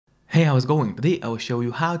Hey, how's it going? Today I will show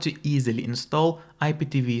you how to easily install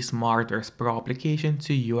IPTV Smarters Pro application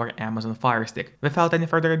to your Amazon Fire Stick. Without any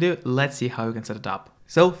further ado, let's see how you can set it up.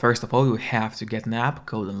 So first of all, you have to get an app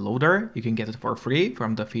called Downloader. You can get it for free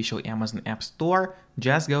from the official Amazon App Store.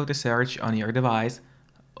 Just go to search on your device.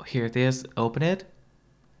 Here it is, open it.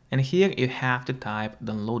 And here you have to type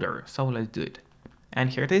Downloader. So let's do it. And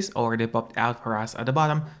here it is, already popped out for us at the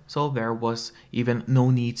bottom, so there was even no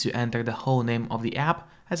need to enter the whole name of the app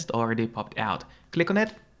as it already popped out. Click on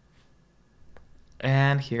it,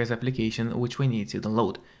 and here's the application which we need to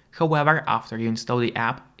download. However, after you install the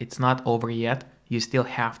app, it's not over yet, you still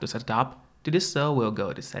have to set it up. To do so, we'll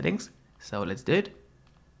go to settings, so let's do it.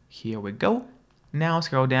 Here we go. Now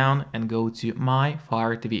scroll down and go to My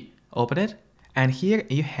Fire TV, open it. And here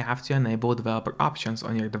you have to enable developer options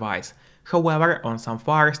on your device. However, on some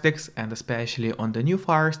Fire Sticks, and especially on the new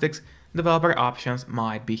Fire Sticks, developer options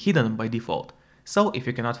might be hidden by default. So if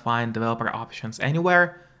you cannot find developer options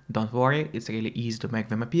anywhere, don't worry, it's really easy to make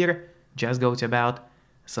them appear. Just go to About,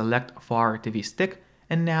 select Fire TV Stick,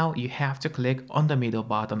 and now you have to click on the middle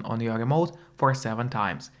button on your remote for 7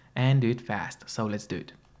 times, and do it fast, so let's do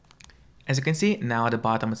it. As you can see, now at the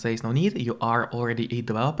bottom it says no need, you are already a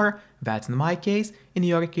developer. That's in my case. In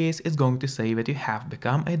your case, it's going to say that you have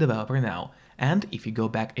become a developer now. And if you go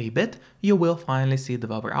back a bit, you will finally see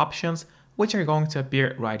developer options, which are going to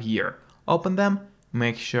appear right here. Open them,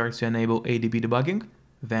 make sure to enable ADB debugging,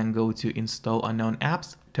 then go to install unknown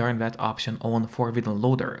apps, turn that option on for the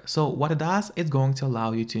downloader. So what it does, it's going to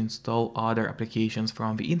allow you to install other applications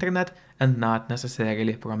from the internet and not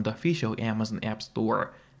necessarily from the official Amazon App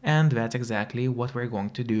Store. And that's exactly what we're going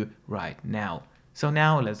to do right now. So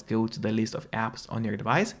now let's go to the list of apps on your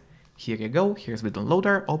device. Here you go, here's the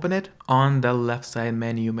downloader, open it. On the left side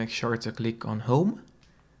menu, make sure to click on Home.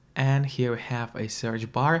 And here we have a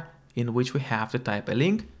search bar in which we have to type a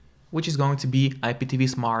link, which is going to be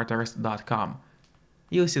iptvsmarters.com.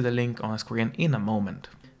 You'll see the link on the screen in a moment.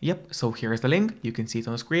 Yep, so here's the link, you can see it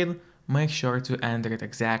on the screen. Make sure to enter it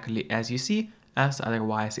exactly as you see, as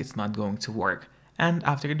otherwise it's not going to work. And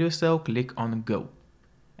after you do so, click on Go.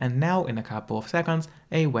 And now in a couple of seconds,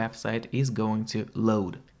 a website is going to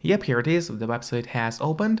load. Yep, here it is, the website has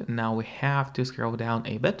opened. Now we have to scroll down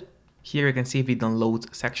a bit. Here you can see the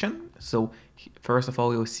downloads section. So first of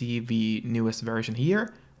all, you'll see the newest version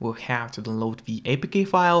here. We'll have to download the APK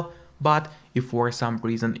file. But if for some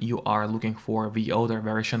reason you are looking for the older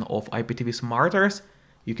version of IPTV Smarters,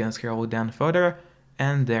 you can scroll down further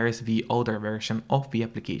and there is the older version of the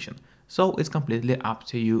application. So it's completely up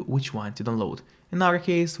to you which one to download. In our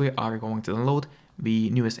case, we are going to download the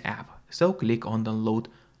newest app. So click on download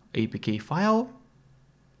APK file.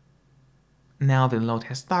 Now the download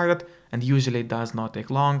has started and usually it does not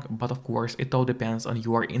take long, but of course it all depends on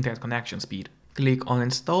your internet connection speed. Click on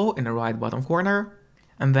install in the right bottom corner.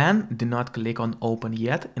 And then do not click on open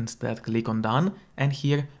yet, instead click on done, and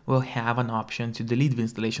here we'll have an option to delete the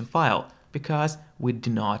installation file because we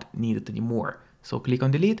do not need it anymore. So click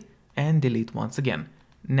on delete and delete once again.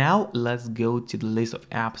 Now let's go to the list of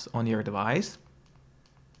apps on your device.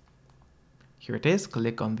 Here it is,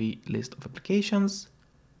 click on the list of applications.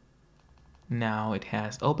 Now it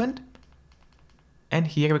has opened. And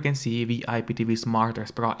here we can see the IPTV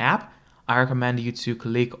Smarters Pro app. I recommend you to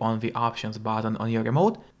click on the options button on your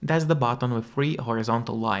remote. That's the button with 3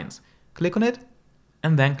 horizontal lines. Click on it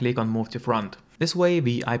and then click on move to front. This way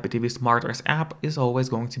the IPTV Smarters app is always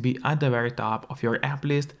going to be at the very top of your app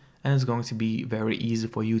list and it's going to be very easy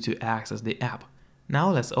for you to access the app. Now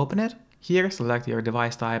let's open it. Here select your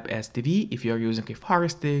device type as TV if you're using a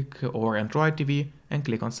Firestick or Android TV and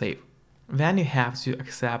click on save. Then you have to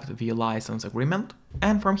accept the license agreement.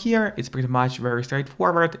 And from here, it's pretty much very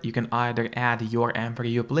straightforward. You can either add your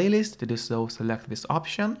M3U playlist. To do so, select this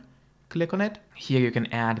option, click on it. Here you can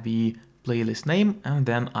add the playlist name and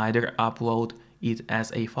then either upload it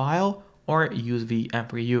as a file or use the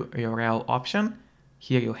M3U URL option.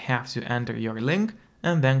 Here you have to enter your link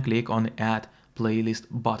and then click on the Add Playlist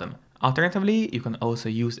button. Alternatively, you can also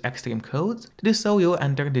use extreme codes. To do so, you'll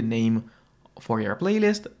enter the name for your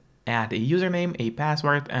playlist, add a username, a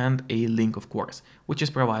password, and a link, of course, which is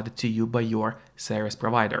provided to you by your service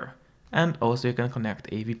provider. And also you can connect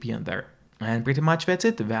a VPN there. And pretty much that's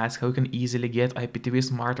it. That's how you can easily get IPTV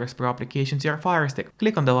Smarters Pro application to your Fire Stick.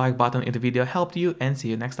 Click on the like button if the video helped you and see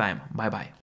you next time. Bye bye.